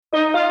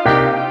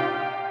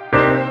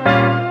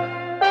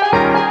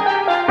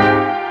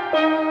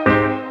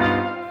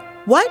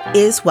What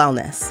is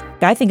wellness?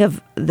 I think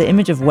of the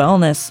image of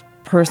wellness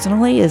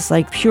personally as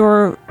like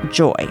pure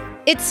joy.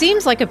 It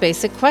seems like a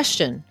basic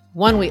question,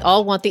 one we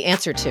all want the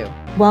answer to.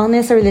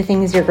 Wellness are the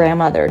things your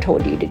grandmother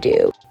told you to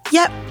do.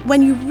 Yet,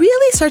 when you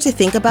really start to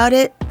think about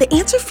it, the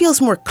answer feels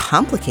more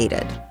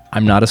complicated.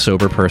 I'm not a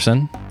sober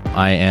person.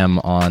 I am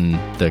on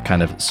the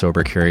kind of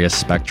sober curious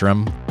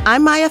spectrum.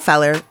 I'm Maya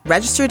Feller,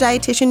 registered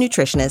dietitian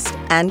nutritionist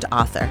and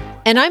author.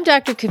 And I'm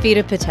Dr.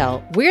 Kavita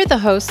Patel. We're the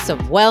hosts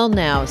of Well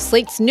Now,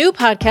 Slate's new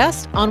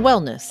podcast on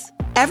wellness.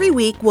 Every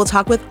week, we'll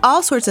talk with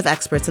all sorts of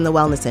experts in the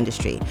wellness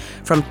industry,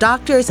 from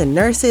doctors and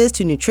nurses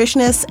to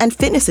nutritionists and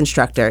fitness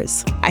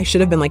instructors. I should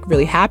have been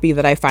really happy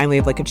that I finally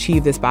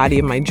achieved this body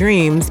of my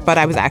dreams, but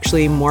I was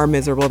actually more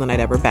miserable than I'd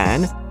ever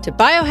been. To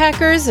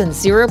biohackers and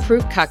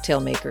zero-proof cocktail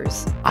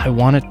makers. I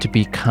want it to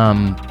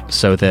become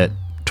so that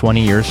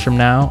 20 years from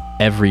now,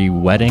 every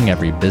wedding,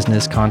 every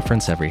business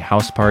conference, every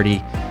house party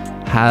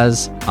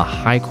has a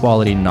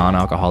high-quality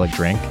non-alcoholic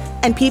drink.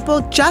 And people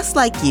just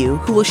like you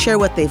who will share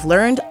what they've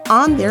learned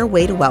on their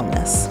way to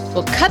wellness.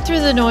 We'll cut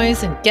through the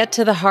noise and get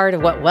to the heart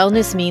of what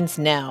wellness means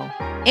now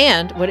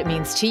and what it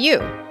means to you.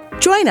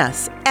 Join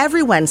us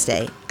every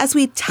Wednesday as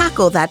we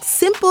tackle that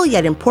simple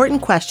yet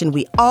important question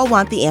we all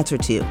want the answer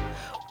to.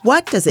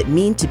 What does it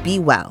mean to be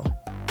well?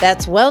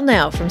 That's Well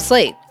Now from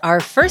Slate. Our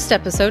first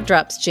episode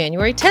drops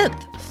January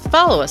 10th.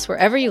 Follow us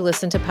wherever you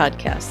listen to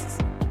podcasts.